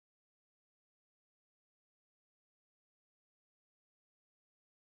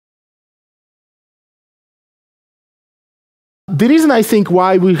The reason I think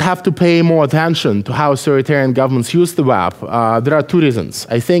why we have to pay more attention to how authoritarian governments use the web, there are two reasons.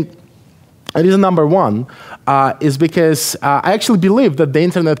 I think reason number one is because I actually believe that the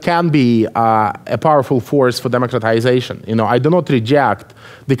internet can be a powerful force for democratization. I do not reject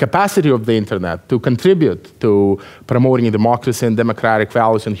the capacity of the internet to contribute to promoting democracy and democratic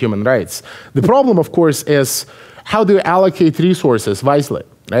values and human rights. The problem, of course, is how do you allocate resources wisely?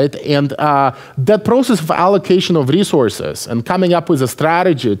 Right? And that process of allocation of resources and coming up with a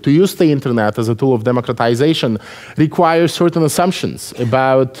strategy to use the internet as a tool of democratization requires certain assumptions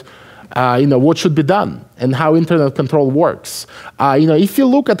about what should be done and how internet control works. If you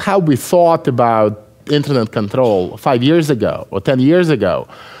look at how we thought about internet control 5 years ago or 10 years ago,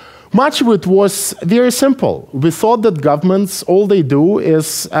 much of it was very simple. We thought that governments, all they do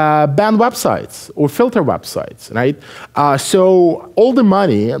is ban websites or filter websites, right? So all the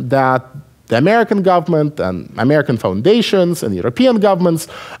money that the American government and American foundations and European governments,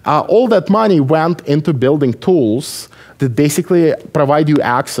 all that money went into building tools that basically provide you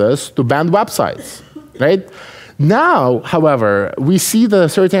access to banned websites, right? Now, however, we see the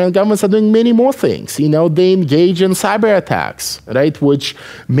authoritarian governments are doing many more things. They engage in cyber attacks, right, which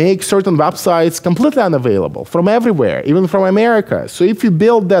make certain websites completely unavailable from everywhere, even from America. So if you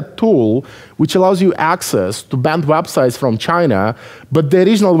build that tool, which allows you access to banned websites from China, but the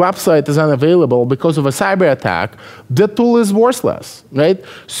original website is unavailable because of a cyber attack, that tool is worthless, right?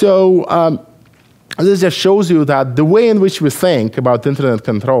 So this just shows you that the way in which we think about internet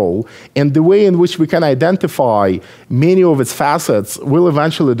control and the way in which we can identify many of its facets will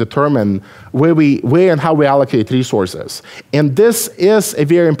eventually determine where and how we allocate resources. And this is a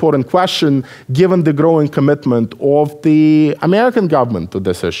very important question given the growing commitment of the American government to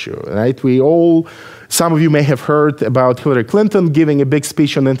this issue, right? Some of you may have heard about Hillary Clinton giving a big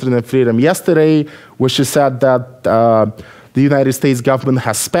speech on internet freedom yesterday, where she said that the United States government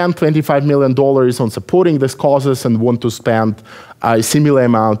has spent $25 million on supporting these causes and want to spend a similar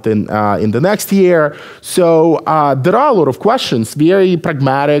amount in the next year. So there are a lot of questions, very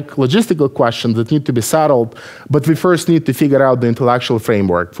pragmatic, logistical questions that need to be settled, but we first need to figure out the intellectual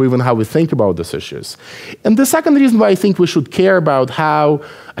framework for even how we think about these issues. And the second reason why I think we should care about how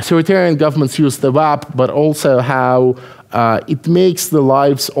authoritarian governments use the web, but also how it makes the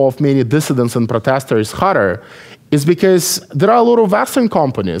lives of many dissidents and protesters harder, is because there are a lot of Western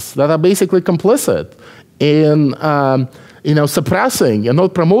companies that are basically complicit in suppressing and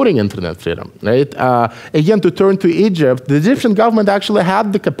not promoting internet freedom, right? Again, to turn to Egypt, the Egyptian government actually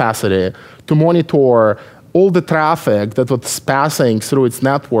had the capacity to monitor all the traffic that was passing through its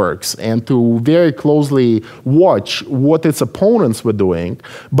networks and to very closely watch what its opponents were doing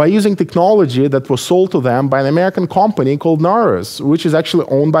by using technology that was sold to them by an American company called Narus, which is actually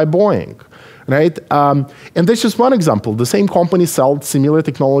owned by Boeing. Right? And that's just one example. The same company sold similar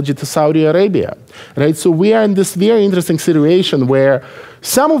technology to Saudi Arabia. Right? So we are in this very interesting situation where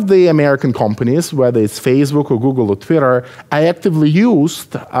some of the American companies, whether it's Facebook or Google or Twitter, are actively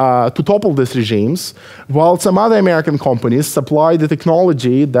used to topple these regimes, while some other American companies supply the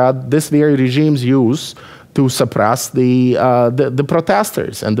technology that these very regimes use to suppress the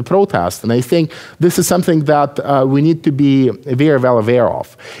protesters and the protests. And I think this is something that we need to be very well aware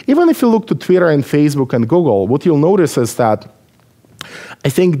of. Even if you look to Twitter and Facebook and Google, what you'll notice is that I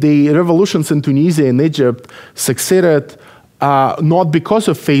think the revolutions in Tunisia and Egypt succeeded not because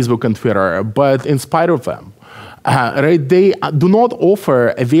of Facebook and Twitter, but in spite of them. Right? They do not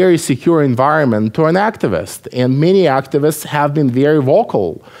offer a very secure environment to an activist. And many activists have been very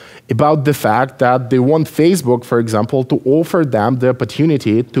vocal about the fact that they want Facebook, for example, to offer them the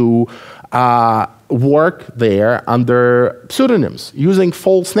opportunity to work there under pseudonyms, using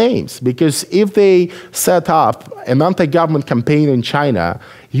false names. Because if they set up an anti-government campaign in China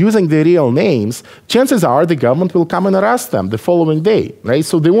using their real names, chances are the government will come and arrest them the following day, right?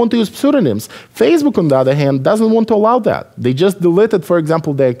 So they want to use pseudonyms. Facebook, on the other hand, doesn't want to allow that. They just deleted, for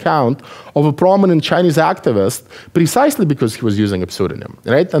example, the account of a prominent Chinese activist precisely because he was using a pseudonym,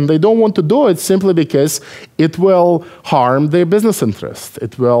 right? And they don't want to do it simply because it will harm their business interests.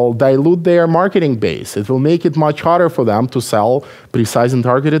 It will dilute their marketing base. It will make it much harder for them to sell precise and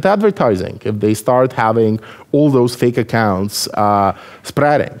targeted advertising if they start having all those fake accounts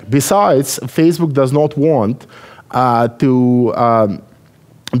spreading. Besides, Facebook does not want to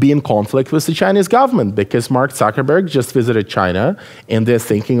be in conflict with the Chinese government because Mark Zuckerberg just visited China and they're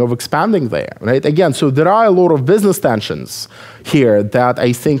thinking of expanding there, right? Again, so there are a lot of business tensions here that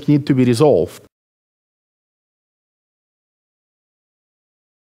I think need to be resolved.